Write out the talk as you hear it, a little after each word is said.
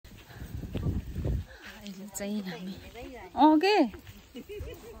चाहिँ हामी के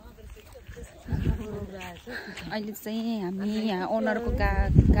अहिले चाहिँ हामी यहाँ ओनरको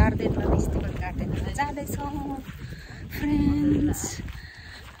गार्डनमा भेजिटेबल गार्डनमा जाँदैछौँ फ्रेन्ड्स।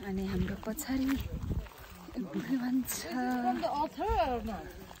 अनि हाम्रो पछाडि भगवान छ।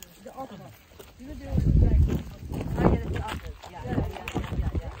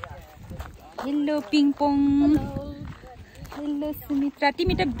 हेलो पिङपोङ। हेलो सुमित्रा,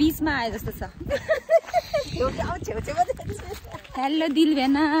 तिमी त बीचमा आए जस्तो छ। हेलो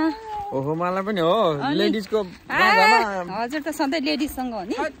दिलभेना। ओहो मलाई पनि हो लेडिजको हजुर त सधैँ लेडिजसँग हो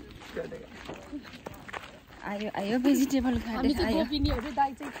नि। आयो आयो भेजिटेबल गार्डन आयो।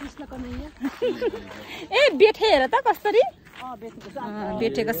 ए बेठे हेर त कसरी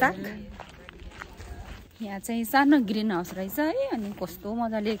बेठेको साग। यहाँ चाहिँ सानो ग्रिन हाउस रहेछ है। अनि कस्तो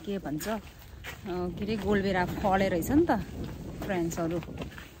मजाले के भन्छ के अरे गोलबेरा फले रहेछ नि त फ्रेन्ड्सहरू।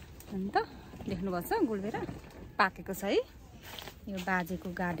 अन्त देख्नुभएको छ गोलबेरा पाकेको छ है। यो बाजेको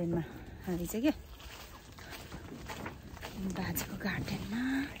गार्डनमा रहेछ क्या, बाजेको गार्डनमा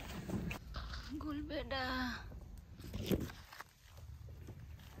गोलबेरा।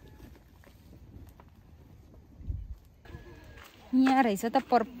 यहाँ रहेछ त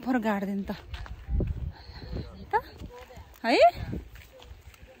पर्पर गार्डन त है।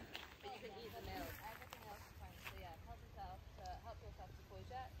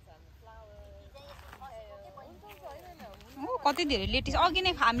 कति धेरै लेटिस अघि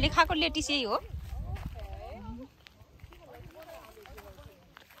नै हामीले खाएको लेटिस यही हो।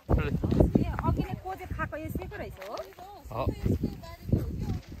 अघि नै कोजे खाएको यसैको रहेछ हो।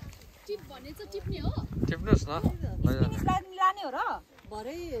 टिप भने चाहिँ टिप्ने हो। टिप्नुस् न। लाने हो र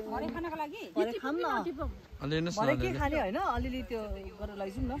भरे खानको लागि। भरे खाम न। अलिनुस् न। भरे के खाने हैन अलिअलि त्यो गरेर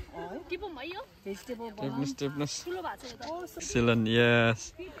लैजाउँ न। टिपम है यो भेजिटेबल टिप्नुस्। ठुलो भएको छ यो त। Excellent,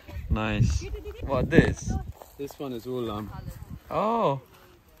 yes. Nice. What this? This one is all Oh.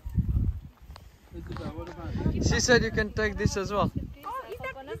 She said you can take this as well. Oh, is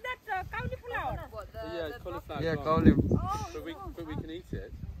that cauliflower? yeah, cauliflower. Yeah, garlic. cauliflower. But we can eat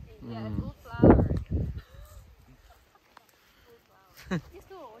it. Yeah, full flower.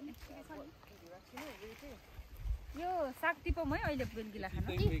 यो साग टिपम है अहिले बेलुकीला खान।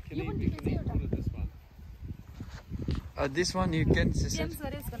 We can eat all of this one. This one you can. She said. James हो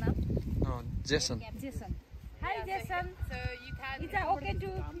यसको नाम। No, Jason. Jason. Hi Jason. So you can. Is that okay to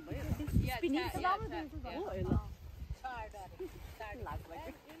spinach?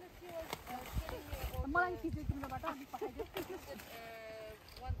 मलाई खिच्दै तिमीबाट अलि पठाइदियो।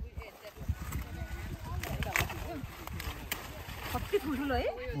 कति ठुलो है।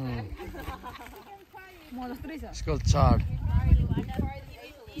 म जस्तो रहेछ। It's called chard.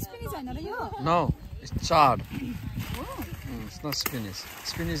 स्पिनिच हैन र यो? No, it's chard. It's not spinach.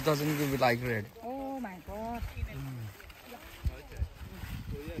 Spinach doesn't give it like red. Oh my god.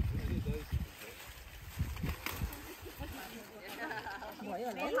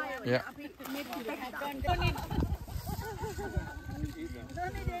 Yeah.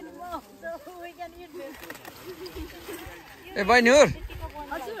 Hey, Bainur.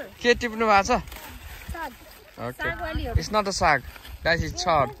 के टिप्नु भएको छ? Okay. It's not a sag. Guys, it's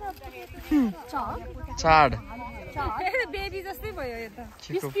chard. Chard. Baby जस्तै भयो यो त।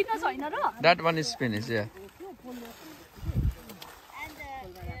 Chico. स्पिनच हैन र? That one is spinach, yeah.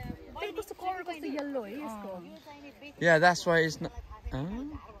 कस्तो कलर कस्तो येल्लो है यसको। Yeah, that's why it's not. I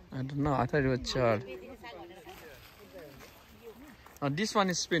don't know. I thought it was chard. This one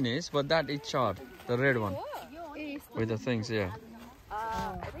is spinach, but that is chard, the red one with the things. Yeah.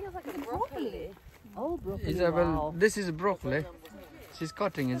 I think it's like a broccoli. Oh, broccoli. Isabel, wow. this is broccoli. She's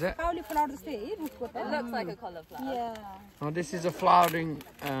cutting, is it? cauliflower जस्तै है रुखको त। It looks like a cauliflower. Yeah. Oh, this is a flowering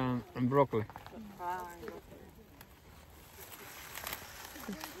broccoli.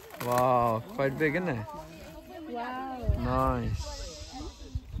 Wow, quite big, isn't it? Wow. Nice.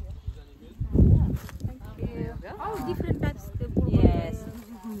 Oh, different types. Yes.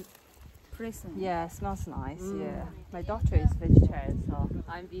 Fresh. Yeah, it smells nice. Yeah. My daughter is vegetarian, so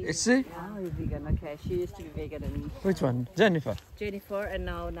I'm vegan. Is she? Now you're vegan. Okay, she used to be vegan and Which one? Jennifer? Jennifer, and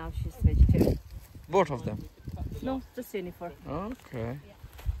now she's vegetarian. Both of them. No, just Jennifer. Okay.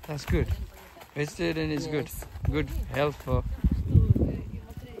 That's good. Vegetarian is good. Good health for.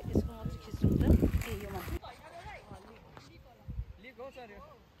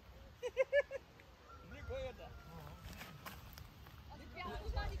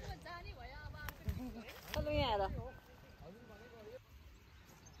 Hello, yeah.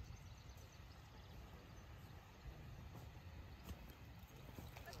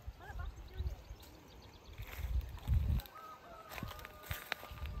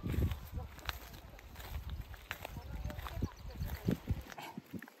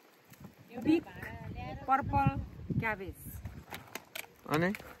 Purple cabbage अनि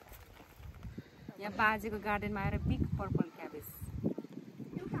यहाँ बाजेको गार्डनमा आएर big purple cabbage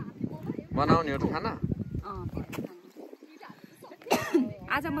बनाउने हो त खाना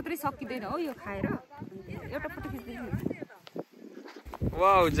आज मात्रै सकिँदैन हो यो खाएर एउटा photo खिच्दैछु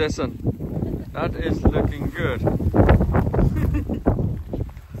Wow, Jason, that is looking good.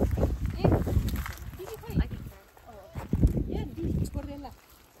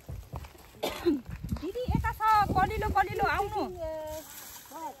 दिदी यता छ कलिलो कलिलो आउनु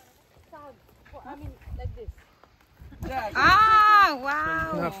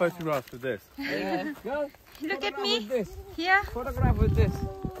wow. Have photographs with this. Look at me here. Photograph with this.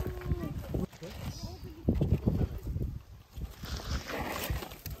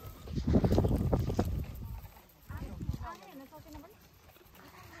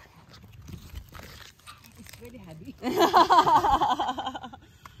 It's very heavy.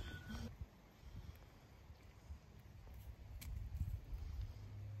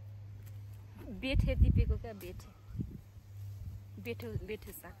 बेठे टिपेको क्या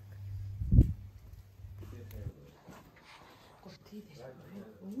बेठे साग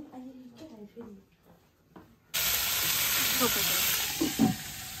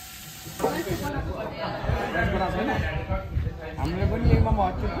हामीले पनि यही मोमो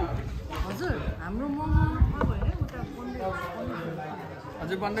हजुर हाम्रो मोमो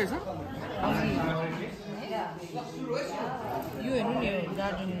अझै बन्दैछ यो हेर्नु नि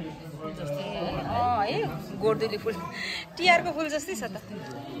गार्डन जस्तै है गोर्देली फुल टिआरको फुल जस्तै छ त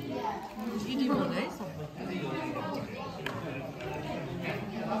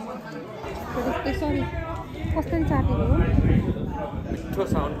सरी कसरी चाटेको हो मिठो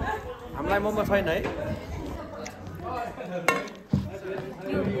साउन्ड हामीलाई मोमो छैन है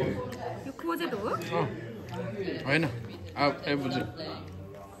यो खोजेट हो होइन ए बुझ्यो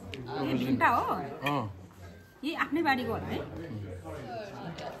भिन्टा हो यही आफ्नै बारीको होला है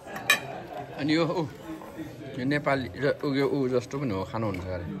अनि यो नेपाली र उयो ऊ जस्तो पनि हो खानुहुन्छ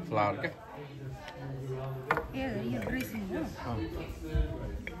अरे फ्लावर क्या ए यो ड्रेसिङ हो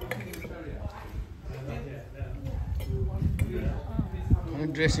अनि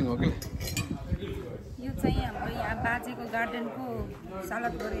ड्रेसिङ हो कि यो चाहिँ हाम्रो यहाँ बाजेको गार्डनको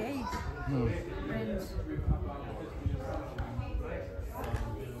सलाद गरे है फ्रेन्ड्स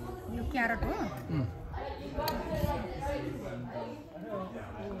यो क्यारट हो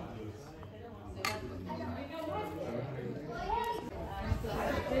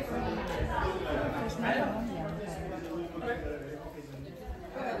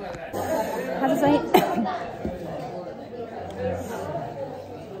आज चाहिँ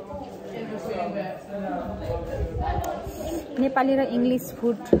नेपाली र इङ्ग्लिस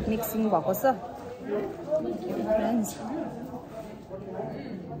फुड मिक्सिङ भएको छ friends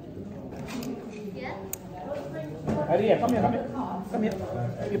come here.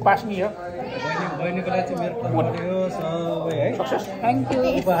 You pass me here. Success. Thank you.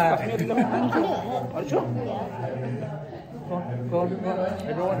 Are you sure? Go. I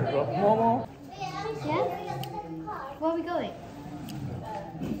don't want to drop. Momo. Yeah? Where are we going?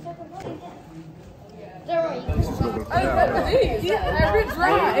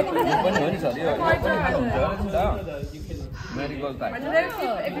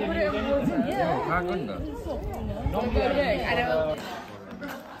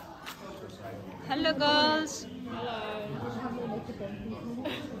 Hello girls.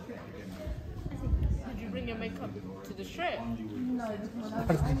 Did you bring your makeup to the trip?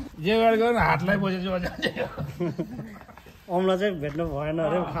 जे गरेको हातलाई बसेछु अमला चाहिँ भेट्नु भएन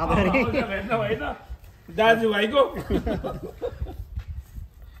अरे खाँदाखेरि भेट्नु भएन दाजुभाइको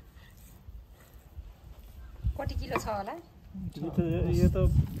कति किलो छ होला यो त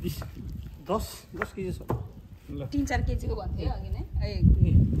 10 केजी छ 3-4 केजीको भन्थे अघि नै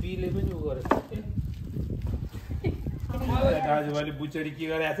बीले पनि उ गरे दाजुभाइले बुचडी के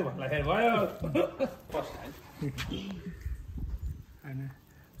गरेछ भन्दाखेरि भयो हैन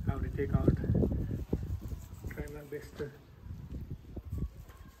how to take out try my best to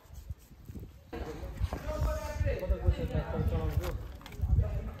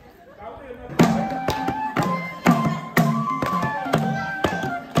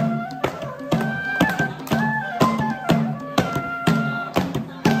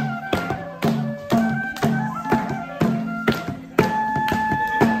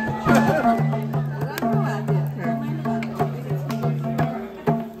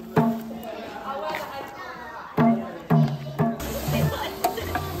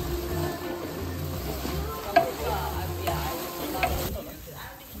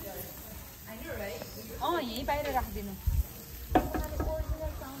यही बाहिर राखिदिनु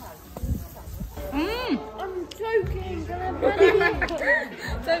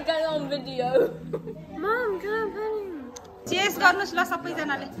Don't get it on video. Mom, can I pet him? Chess गर्नुस् ल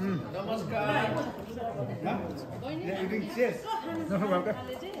सबैजनाले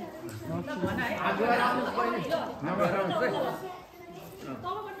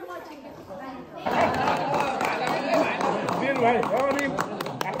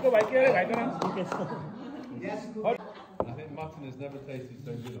I think mutton has never tasted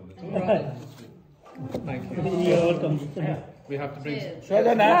so good on it. Thank you. You're welcome. We have to bring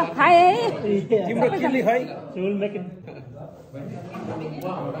खाए तिम्रो chilli खै So we'll make it.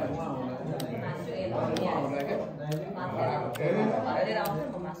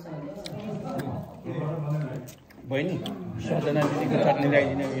 बहिनी सजना दिदीको चटनी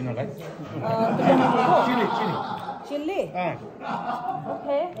ल्याइदिनु यिनीहरूलाई चिल्ली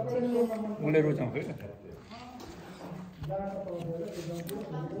ओके चिल्ली उसले रुचाउँछ है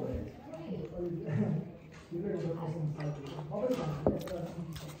with some spices too.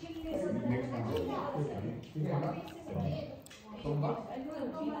 So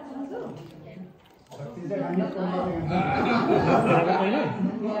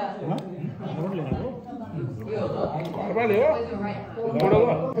clove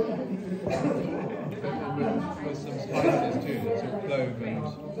and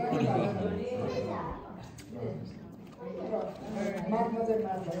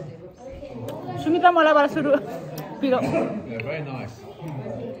Sumitra मलाबाट सुरु पिरो yeah, very nice.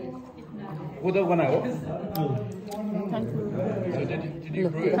 उदो बनायो So did you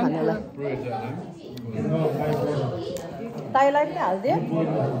brew it? Brew it at home? ताईलाई पनि हाल्दिए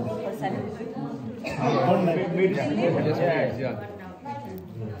Yes, please, yeah.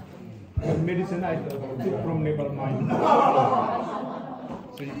 medicine I took from Nepal mine.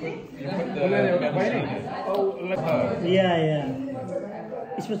 So you put the medicine in it. Yeah.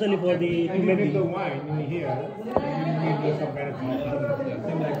 Especially for the And you make the wine in here, you need some kind of thing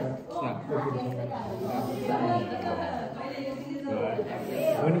like that.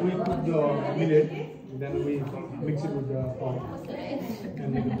 When we put the millet, then we mix it with the pot and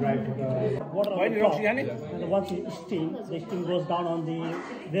make it dry to the water on the top. And once it steam, the steam goes down on the.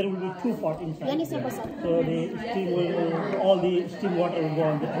 There will be 2 pots inside. So the steam will, all the steam water will go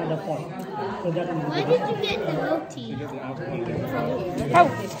on the pot. So that will Why did you get the milk tea from here? खाऊ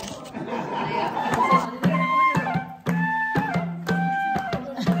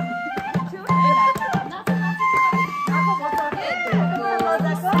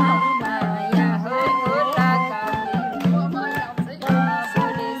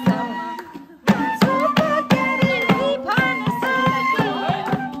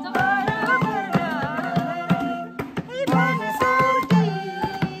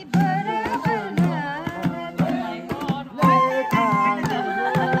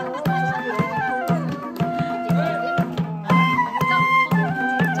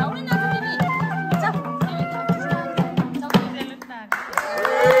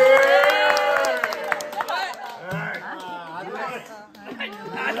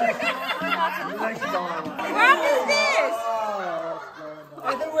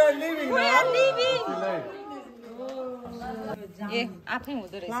ए आफै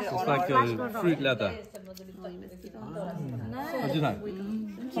हुँदो रहेछ It's like a fruit leather. How'd you know?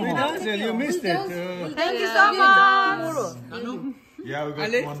 You missed it. Thank you so much. Yeah, we got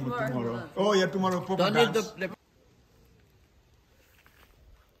one more tomorrow. Oh, yeah, tomorrow. Don't eat the